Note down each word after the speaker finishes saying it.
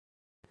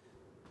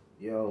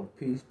Yo,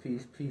 peace,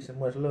 and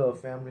much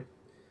love, family.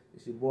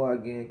 It's your boy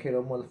again,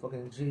 Kato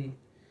motherfucking G,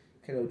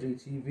 Kato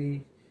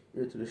GTV,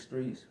 here to the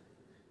streets.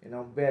 And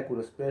I'm back with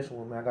a special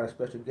one, man. I got a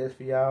special guest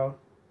for y'all.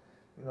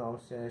 You know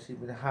what I'm saying? She's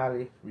been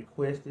highly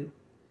requested,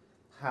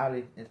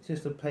 highly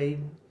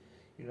anticipating.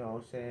 You know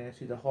what I'm saying?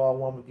 She's a hard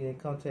woman to get in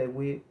contact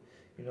with.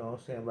 You know what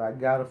I'm saying? But I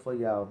got her for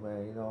y'all,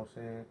 man. You know what I'm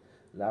saying?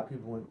 A lot of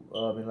people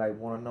been like,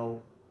 want to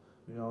know,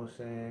 you know what I'm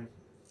saying,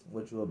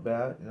 what you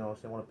about. You know what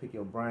I'm saying? Want to pick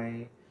your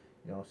brain.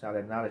 You know, so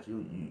that knowledge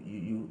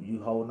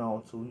you hold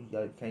on to,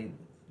 can't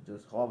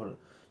just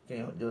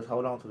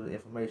hold on to the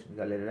information. You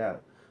gotta let it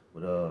out.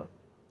 But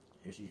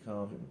here she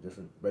comes, just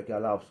to break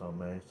y'all off something,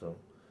 man. So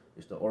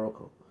it's the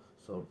Oracle.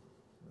 So you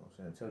know what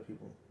I'm saying, tell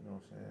people, you know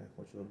what I'm saying,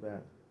 what you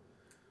about.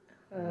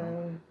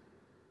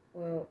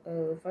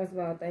 Well, first of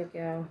all, thank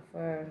y'all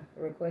for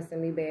requesting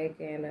me back,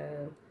 and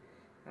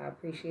I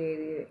appreciate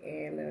it,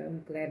 and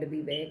I'm glad to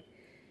be back.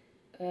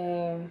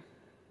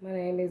 My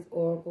name is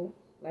Oracle,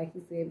 like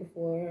you said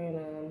before,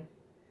 and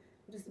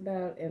just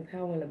about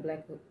empowering the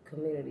Black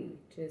community,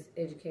 just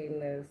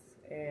educating us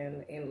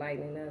and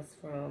enlightening us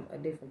from a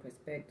different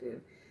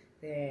perspective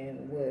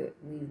than what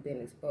we've been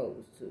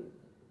exposed to.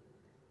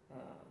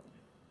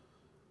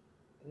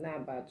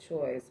 Not by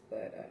choice,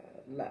 but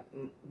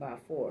by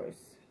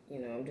force. You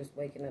know, I'm just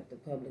waking up the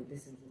public.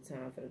 This is the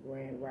time for the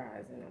grand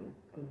rise, and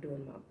I'm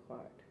doing my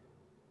part.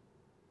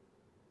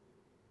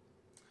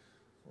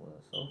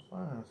 Well, so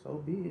fine,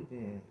 so be it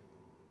then.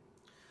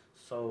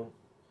 So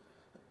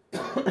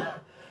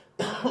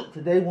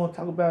today we want to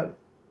talk about,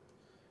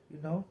 you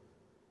know,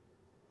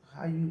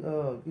 how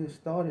you get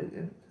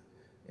started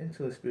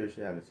into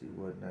spirituality,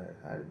 whatnot.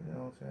 How, you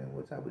know what I'm saying?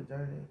 What type of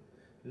journey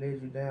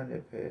led you down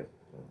that path?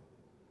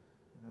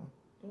 You know.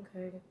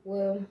 Okay.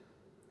 Well,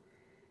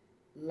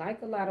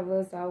 like a lot of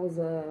us, I was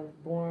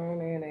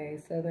born in a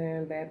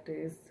Southern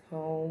Baptist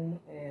home,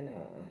 and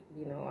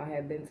you know, I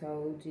had been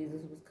told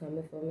Jesus was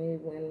coming for me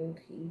when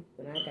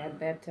I got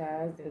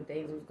baptized, and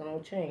things was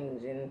gonna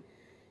change, and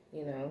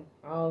you know,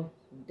 all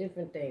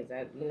different things.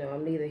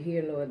 I'm neither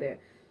here nor there,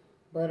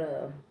 but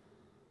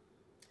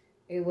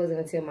it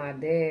wasn't until my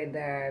dad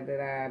died that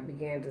I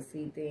began to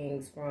see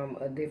things from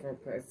a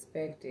different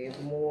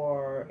perspective,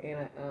 more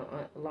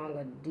along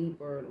a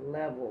deeper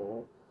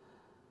level.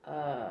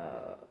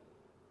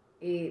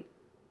 It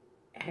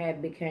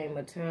had became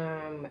a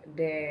time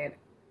that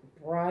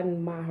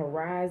broadened my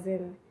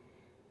horizon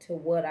to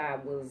what I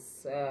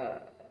was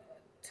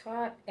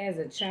taught as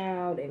a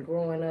child and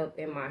growing up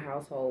in my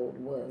household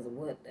was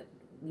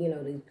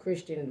the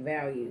Christian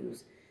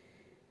values.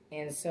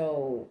 And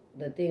so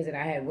the things that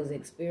I was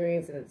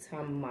experiencing at the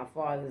time of my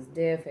father's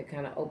death had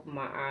kind of opened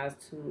my eyes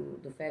to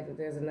the fact that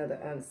there's another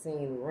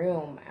unseen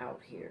realm out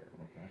here.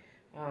 Okay.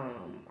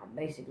 I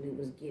basically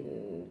was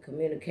getting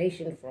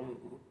communication from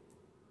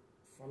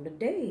the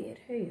dead.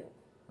 Hell,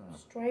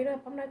 straight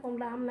up. I'm not gonna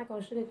lie. I'm not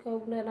gonna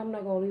sugarcoat nothing. I'm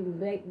not gonna even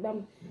make.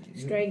 I'm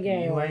straight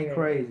game. You ain't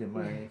crazy,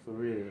 man. For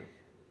real.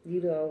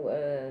 You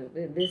know,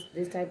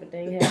 this type of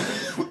thing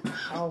happens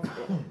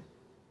often.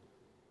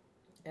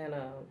 And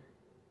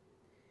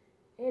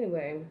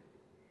anyway,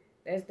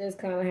 that's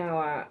kind of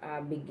how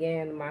I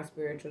began my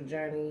spiritual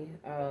journey.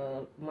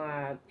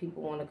 My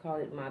people want to call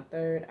it my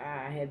third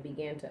eye had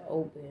began to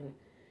open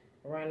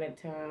around that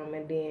time,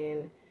 and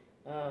then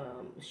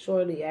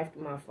shortly after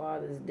my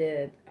father's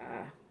death,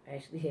 I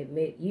actually had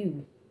met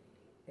you,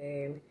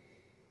 and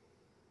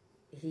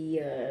he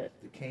the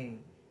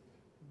king.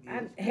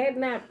 I had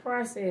not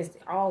processed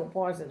all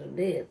parts of the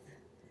death,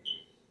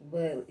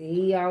 but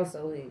he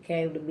also it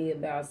came to me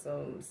about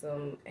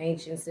some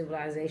ancient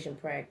civilization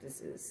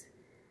practices,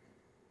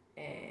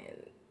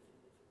 and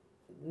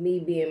me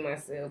being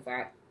myself,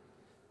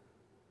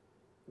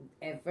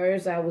 at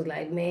first I was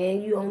like,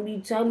 man, you don't be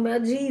talking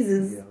about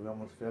Jesus. Yeah, we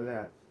almost fell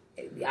out.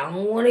 I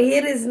don't want to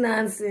hear this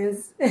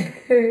nonsense.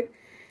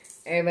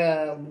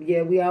 And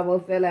yeah, we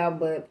almost fell out,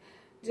 but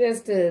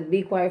just to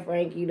be quite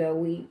frank, you know,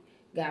 we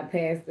got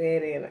past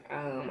that, and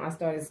I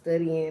started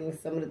studying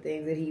some of the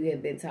things that he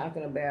had been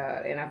talking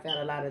about, and I found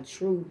a lot of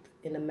truth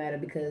in the matter,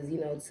 because, you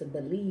know, to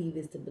believe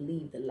is to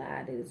believe the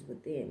lie that is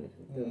within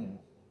the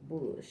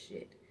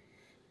bullshit.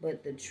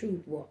 But the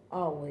truth will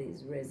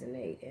always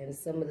resonate, and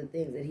some of the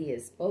things that he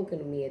had spoken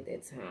to me at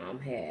that time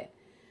had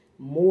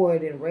more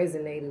than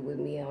resonated with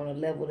me on a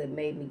level that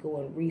made me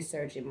go and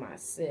research it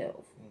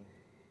myself.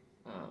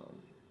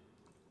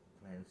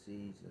 Plant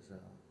seeds as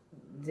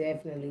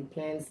definitely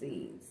plant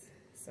seeds.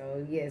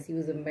 So yes, he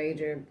was a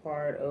major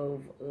part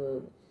of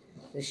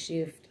the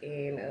shift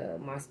in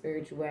my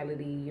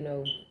spirituality, you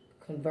know,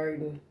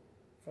 converting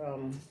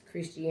from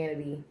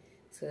Christianity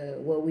to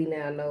what we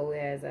now know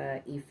as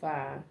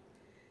Ifa.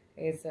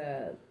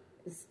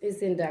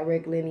 It's in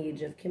direct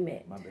lineage of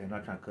Kemet. My bad, I'm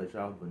not trying to cut you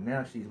off, but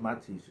now she's my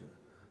teacher.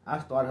 I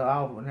started her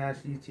off, but now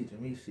she's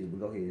teaching me shit, but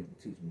go ahead and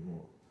teach me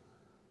more.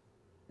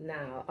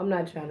 No, I'm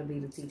not trying to be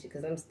the teacher,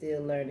 because I'm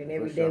still learning.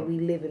 Every day we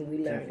living, we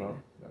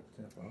learning.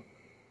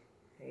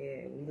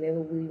 Yeah, we live.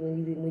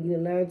 When you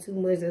learn too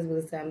much, that's when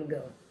it's time to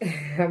go.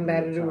 I'm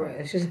not in a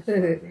rush.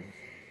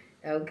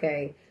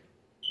 Okay,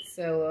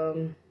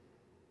 so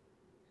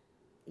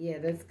yeah,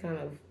 that's kind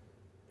of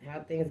how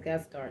things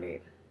got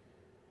started.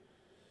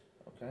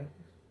 Okay.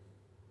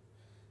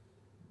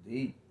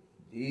 Deep,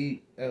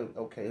 deep.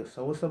 Okay,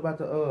 so what's about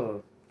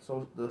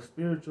so the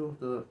spiritual,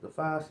 the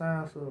five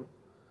signs of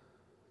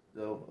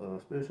the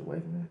spiritual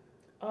awakening?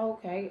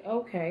 Okay.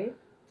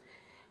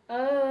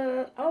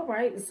 All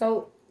right.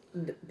 So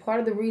part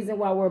of the reason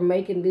why we're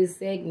making this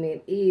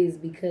segment is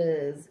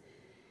because,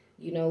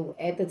 you know,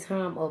 at the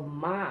time of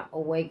my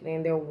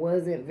awakening, there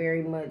wasn't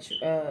very much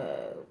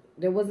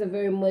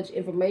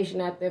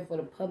information out there for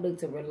the public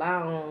to rely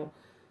on.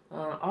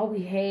 All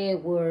we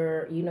had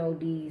were, you know,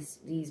 these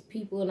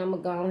people, and I'm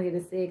gonna go ahead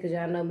and say it because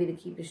y'all know me to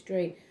keep it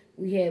straight.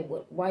 We had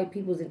what white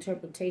people's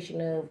interpretation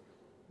of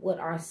what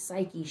our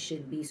psyche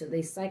should be, so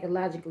they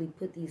psychologically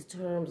put these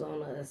terms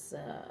on us.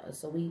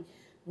 So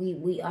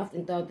we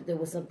often thought that there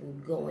was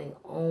something going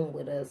on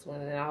with us,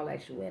 when in all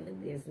actuality,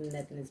 there's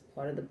nothing. It's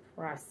part of the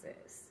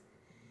process.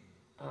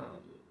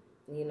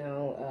 You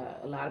know,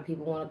 a lot of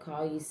people want to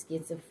call you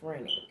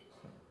schizophrenic,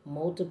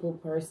 multiple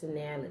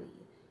personality,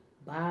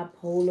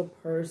 bipolar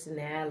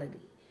personality,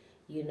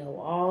 you know,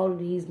 all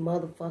these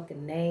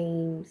motherfucking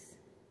names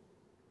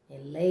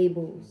and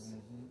labels.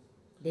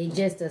 They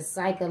just a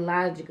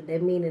psychological,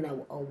 that meaning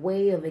a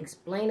way of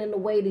explaining the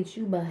way that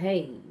you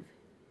behave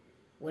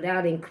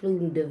without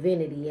including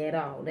divinity at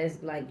all.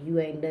 That's like you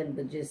ain't nothing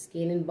but just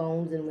skin and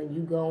bones, and when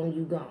you gone,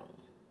 you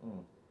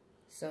gone.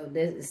 So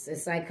this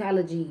is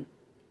psychology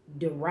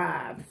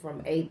derived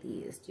from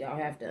atheists. Y'all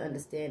have to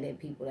understand that,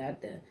 people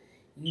out there.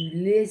 You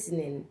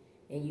listening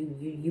and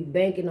you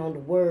banking on the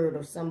word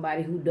of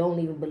somebody who don't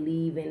even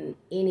believe in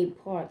any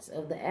parts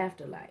of the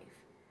afterlife.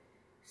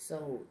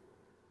 So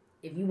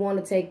if you want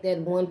to take that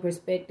one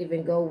perspective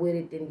and go with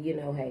it, then, you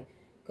know, hey,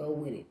 go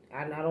with it.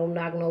 I don't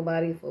knock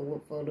nobody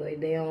for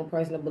their own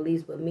personal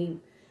beliefs, but me,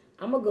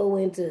 I'm gonna go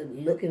into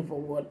looking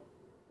for what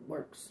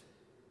works.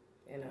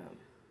 And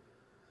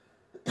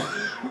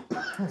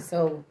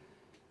so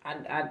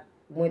I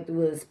went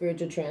through a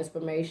spiritual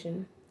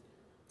transformation,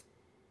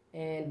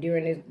 and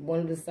during this, one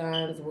of the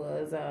signs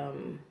was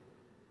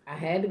I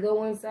had to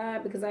go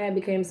inside because I had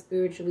become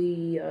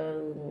spiritually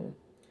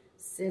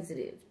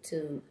sensitive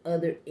to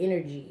other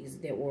energies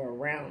that were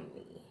around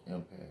me.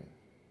 Okay.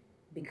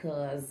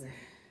 Because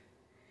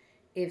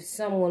if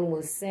someone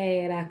was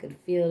sad, I could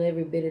feel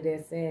every bit of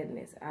their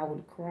sadness. I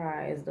would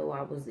cry as though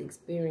I was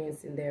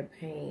experiencing their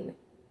pain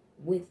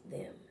with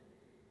them.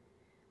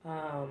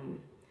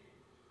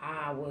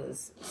 I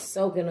was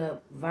soaking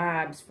up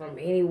vibes from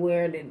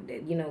anywhere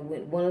that you know,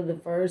 one of the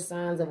first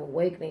signs of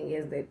awakening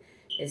is that,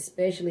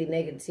 especially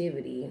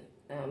negativity,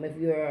 if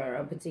you're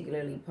a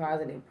particularly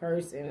positive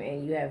person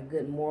and you have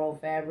good moral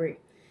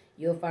fabric,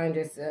 you'll find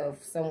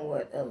yourself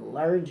somewhat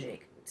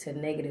allergic to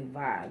negative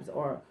vibes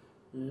or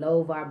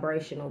low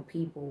vibrational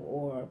people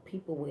or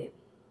people with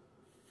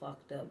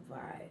fucked up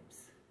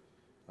vibes.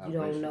 You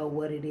don't know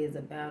what it is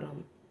about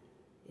them.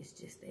 It's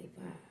just a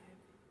vibe.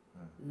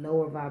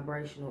 Lower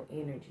vibrational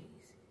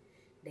energies.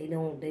 They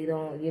don't,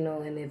 you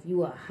know, and if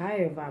you a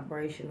higher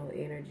vibrational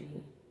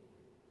energy,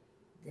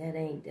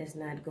 that's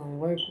not gonna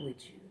work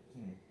with you.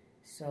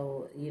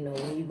 So, you know,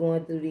 when you're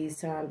going through these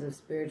times of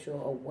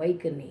spiritual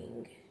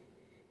awakening,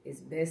 it's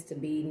best to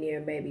be near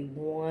maybe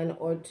one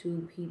or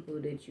two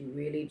people that you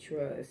really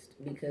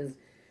trust, because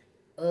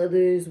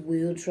others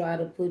will try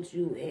to put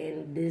you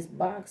in this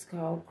box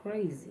called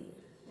crazy.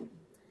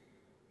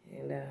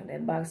 And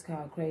that box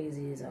called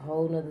crazy is a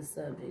whole nother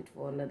subject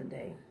for another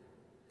day.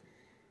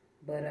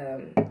 But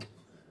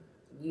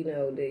you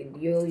know,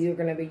 you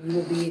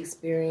will be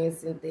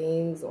experiencing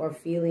things or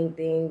feeling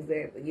things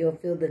that you'll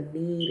feel the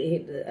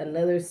need.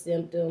 Another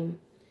symptom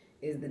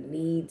is the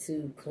need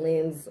to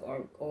cleanse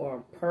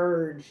or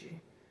purge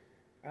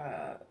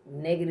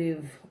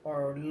negative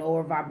or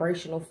lower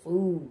vibrational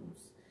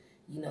foods.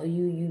 You know,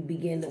 you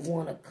begin to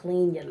want to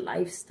clean your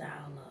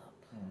lifestyle up.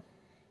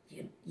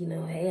 You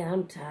know, hey,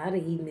 I'm tired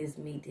of eating this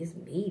meat. This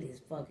meat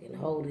is fucking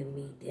holding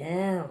me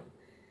down.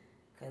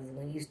 Because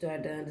when you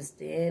start to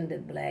understand the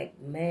black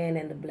man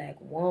and the black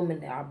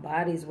woman, our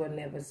bodies were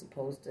never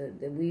supposed to,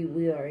 that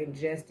we are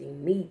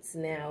ingesting meats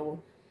now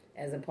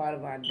as a part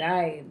of our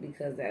diet,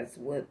 because that's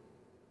what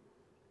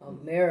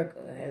America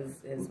has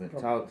been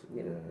taught.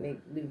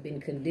 We've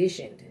been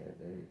conditioned. Yeah,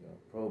 there you go.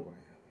 Program.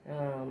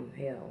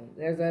 Hell,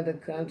 there's other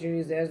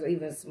countries, there's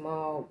even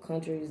small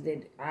countries,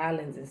 that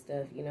islands and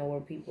stuff, you know, where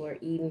people are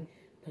eating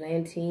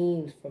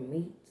plantains for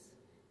meats.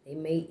 They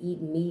may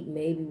eat meat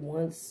maybe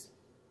once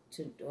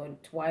or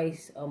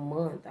twice a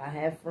month. I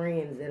have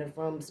friends that are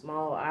from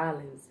small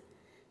islands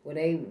where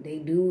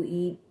they do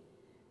eat,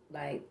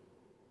 like,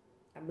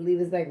 I believe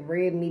it's like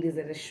red meat is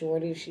at a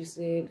shortage, she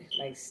said,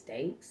 like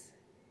steaks,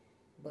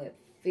 but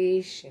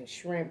fish and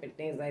shrimp and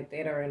things like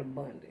that are in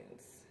abundance.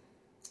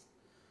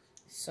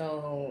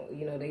 So,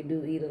 you know, they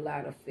do eat a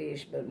lot of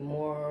fish, but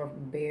more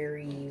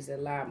berries, a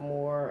lot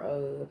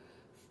more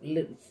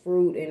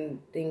fruit and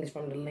things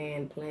from the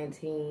land,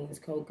 plantains,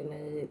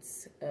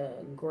 coconuts,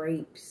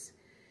 grapes.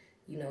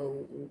 You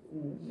know,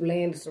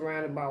 land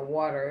surrounded by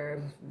water,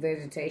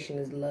 vegetation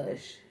is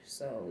lush.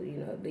 So, you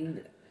know,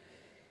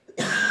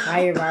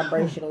 Higher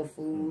vibrational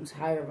foods,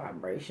 higher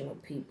vibrational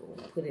people.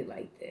 Put it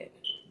like that.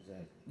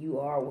 Exactly. You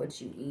are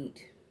what you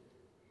eat.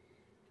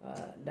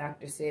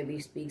 Dr.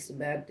 Sebi speaks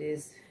about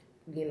this.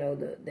 You know,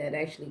 that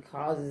actually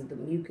causes the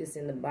mucus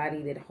in the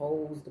body that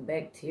holds the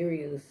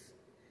bacteria.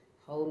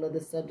 Whole other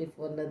subject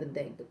for another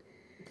day. But,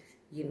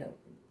 you know,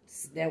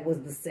 that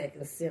was the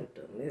second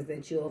symptom, is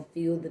that you'll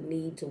feel the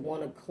need to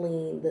want to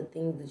clean the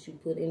things that you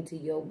put into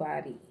your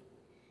body.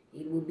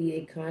 It will be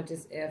a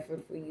conscious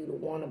effort for you to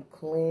want to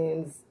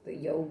cleanse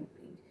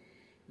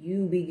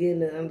you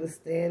begin to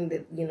understand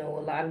that, you know,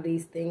 a lot of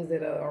these things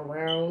that are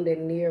around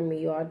and near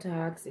me are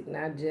toxic,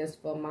 not just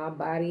for my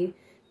body,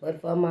 but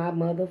for my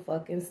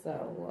motherfucking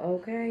soul,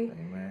 okay?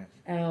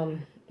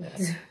 Amen.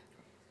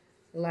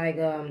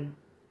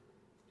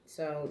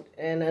 So,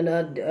 and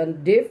a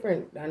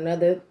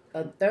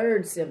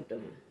third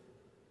symptom,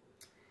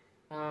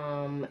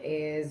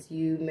 is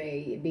you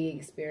may be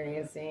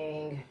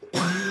experiencing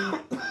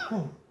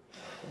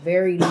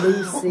very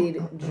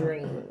lucid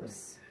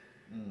dreams.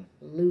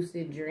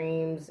 Lucid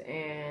dreams,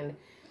 and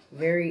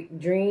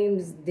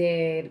dreams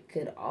that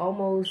could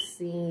almost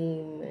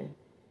seem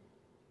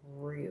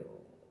real.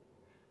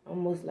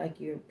 Almost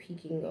like you're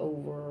peeking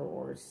over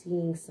or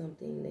seeing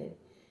something that,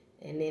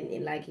 and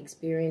then like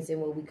experiencing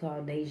what we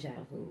call deja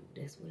vu.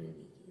 That's what it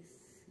is.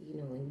 You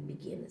know, and you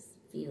begin to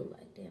feel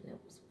like, damn,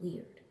 that was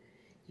weird.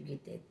 You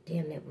get that,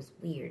 damn, that was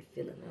weird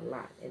feeling a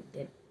lot.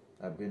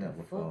 I've been there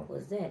before. What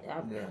was that?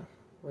 I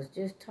was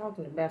just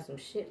talking about some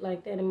shit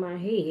like that in my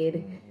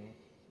head.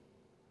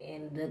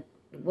 And the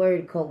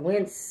word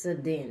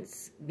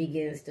coincidence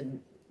begins to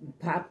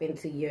pop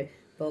into your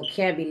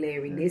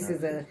vocabulary. This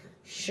is a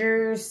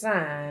sure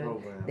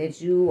sign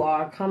that you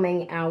are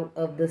coming out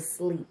of the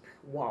sleep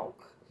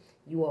walk.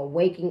 You are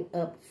waking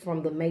up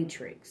from the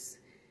matrix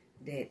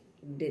that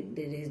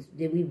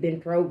we've been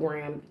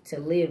programmed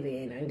to live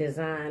in and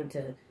designed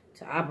to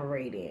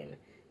operate in.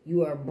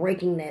 You are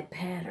breaking that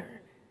pattern.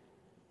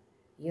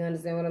 You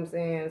understand what I'm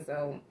saying?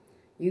 So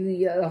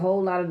a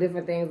whole lot of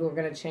different things were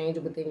going to change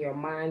within your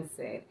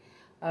mindset.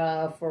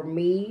 For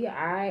me,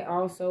 I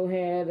also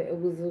had,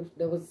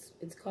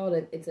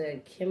 it's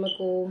a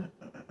chemical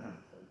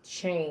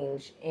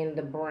change in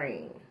the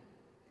brain.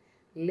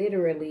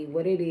 Literally,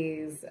 what it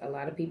is, a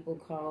lot of people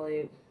call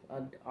it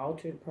an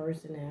altered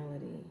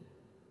personality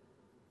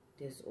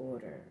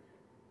disorder.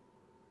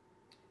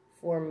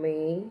 For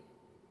me,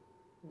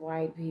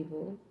 white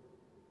people,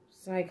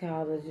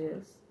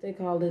 psychologists, they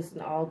call this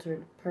an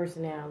altered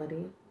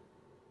personality.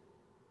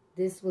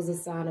 This was a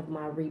sign of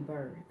my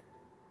rebirth.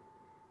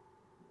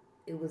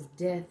 It was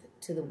death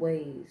to the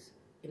ways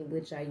in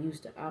which I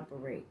used to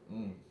operate.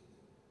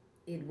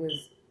 It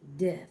was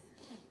death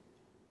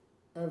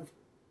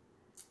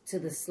to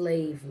the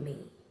slave me.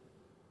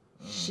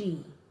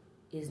 She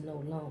is no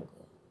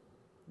longer.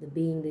 The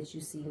being that you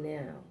see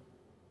now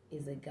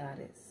is a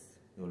goddess.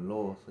 Your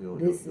Lord. So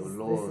this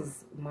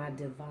is my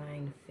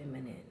divine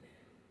feminine.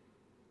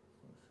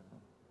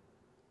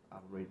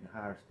 Operating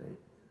higher state.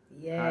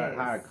 Yes.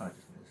 Higher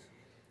consciousness.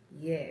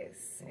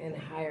 Yes, and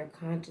higher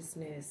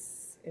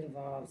consciousness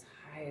involves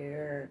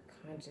higher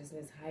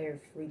consciousness, higher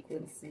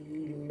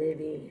frequency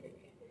living,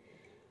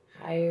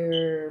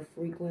 higher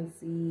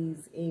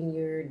frequencies in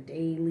your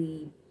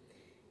daily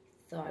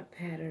thought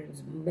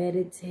patterns,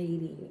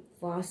 meditating,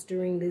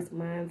 fostering this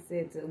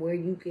mindset to where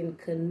you can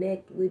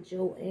connect with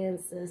your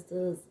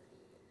ancestors.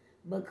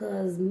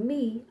 Because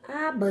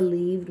I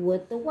believed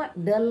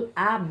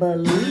I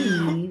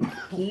believe,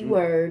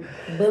 keyword,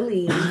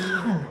 believe,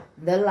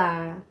 the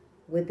lie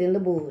within the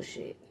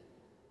bullshit.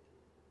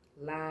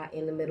 Lie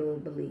in the middle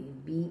of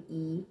believe.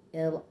 BELIEVE.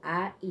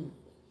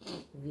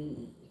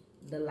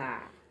 The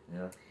lie.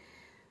 Yeah.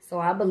 So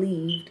I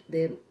believed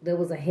that there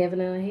was a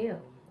heaven and a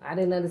hell. I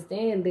didn't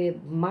understand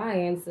that my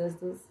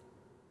ancestors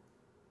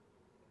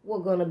were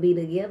going to be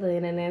together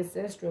in an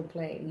ancestral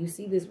plane. You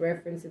see this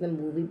reference in the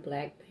movie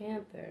Black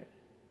Panther.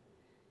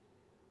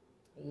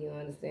 You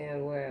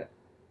understand where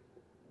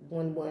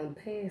when one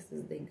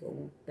passes, they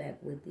go back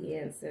with the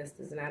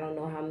ancestors. And I don't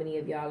know how many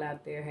of y'all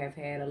out there have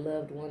had a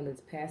loved one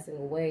that's passing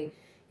away,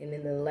 and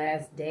in the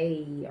last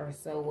day or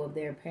so of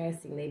their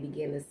passing, they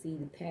begin to see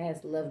the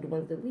past loved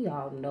ones that we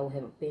all know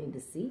have been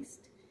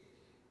deceased.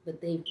 But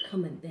they're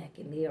coming back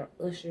and they are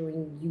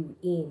ushering you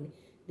in.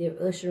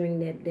 They're ushering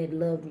that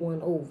loved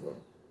one over.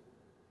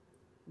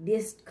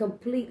 This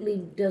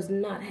completely does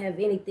not have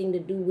anything to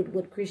do with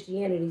what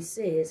Christianity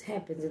says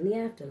happens in the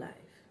afterlife.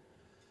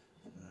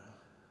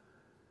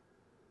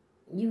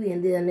 You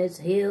in there in this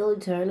hell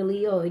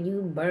eternally, or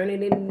you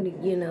burning in,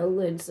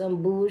 in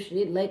some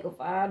bullshit lake of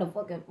fire. The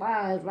fucking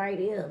fire is right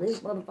here. This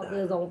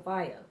motherfucker is on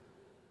fire.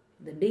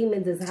 The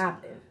demons is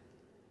hopping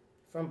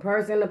from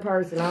person to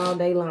person all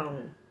day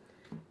long.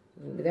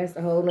 But that's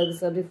a whole nother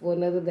subject for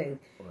another day.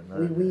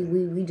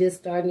 We just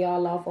starting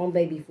y'all off on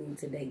baby food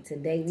today.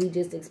 Today we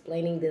just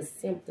explaining the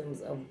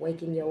symptoms of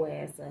waking your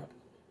ass up.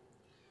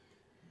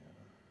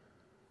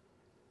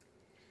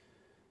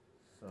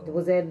 So,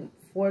 was that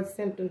fourth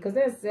symptom? Because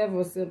there's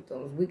several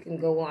symptoms. We can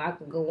go on. I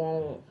can go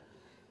on.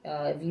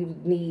 If you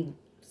need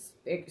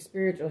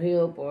spiritual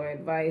help or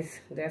advice,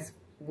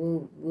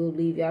 we'll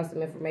leave y'all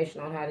some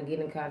information on how to get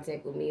in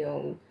contact with me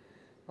on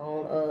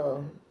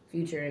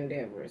future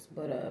endeavors.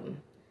 But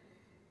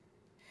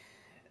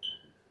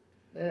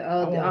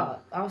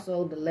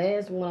also the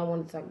last one I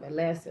want to talk about,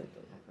 last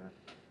symptom,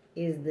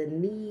 is the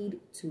need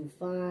to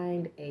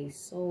find a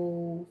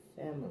soul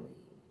family.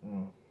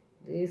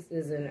 This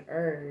is an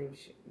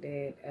urge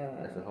that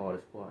that's the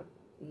hardest part.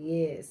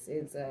 Yes,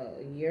 it's a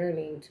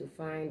yearning to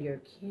find your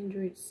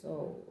kindred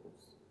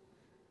souls,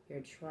 your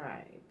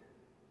tribe.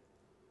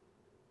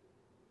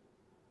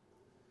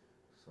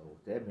 So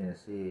with that being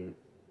said,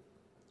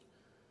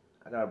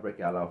 I gotta break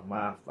y'all off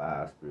my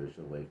 5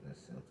 spiritual awakening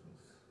symptoms.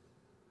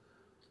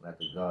 Like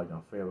the God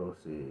young Pharaoh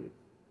said,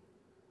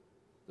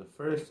 the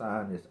first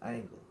sign is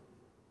anger.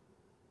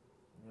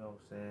 You know what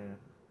I'm saying?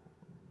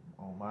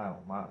 On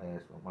my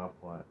ass, on my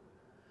part,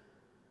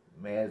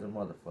 mad as a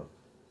motherfucker.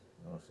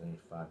 You know what I'm saying? You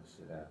find the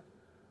shit out.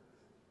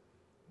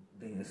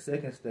 Then the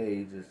second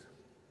stage is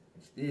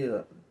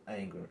still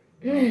angry.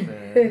 You know what I'm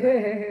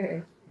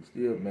saying? You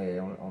still mad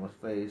on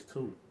phase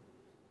 2.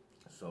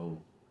 So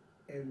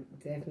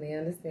definitely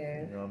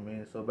understand. You know what I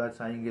mean? So by the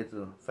time you get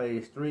to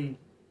phase 3,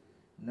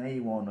 now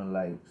you wanna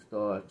like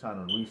start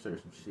trying to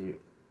research some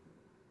shit.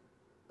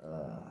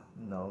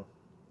 You know,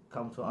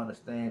 come to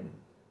understanding.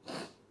 You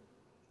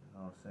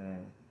know what I'm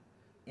saying?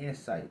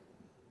 Insight.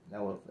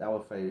 That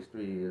was phase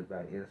 3 is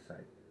about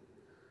insight.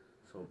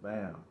 So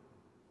bam.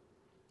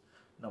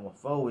 Number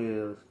 4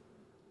 is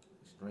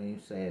extreme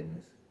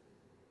sadness.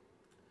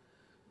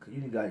 Cause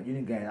you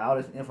didn't gain all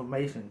this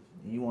information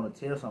and you want to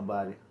tell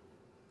somebody,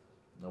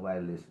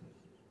 nobody listening.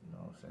 You know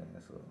what I'm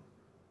saying? So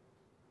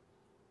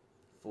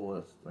 4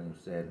 is extreme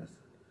sadness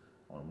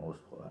on the most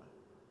part.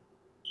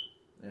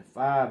 And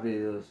 5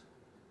 is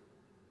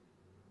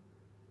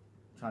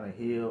trying to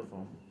heal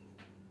from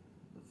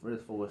the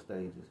first 4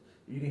 stages.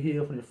 If you can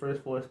heal from the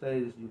first 4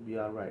 stages, you'll be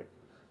alright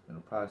in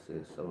the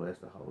process. So that's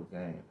the whole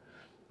game.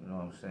 You know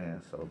what I'm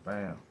saying? So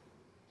bam.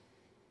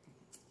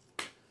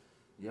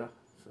 Yeah.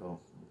 So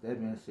with that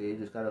being said, you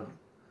just gotta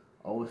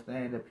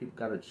understand that people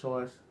got a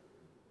choice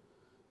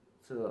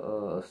to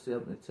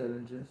accept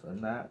intelligence or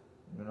not.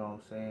 You know what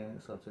I'm saying?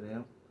 It's up to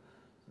them.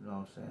 You know what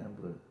I'm saying?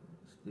 But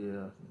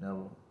still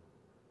never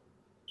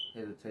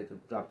hesitate to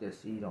drop that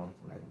seed on them,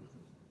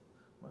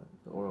 like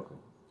the oracle.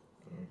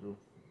 Do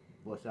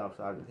bust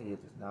outside your head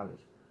this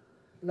knowledge.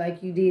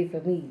 Like you did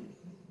for me.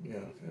 Yeah,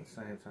 at the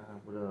same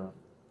time. But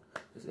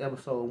this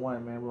episode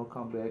 1, man, we'll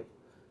come back.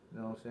 You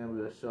know what I'm saying?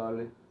 We're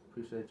Charlotte.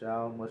 Appreciate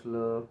y'all. Much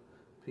love.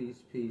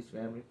 Peace,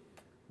 family.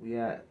 We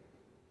out.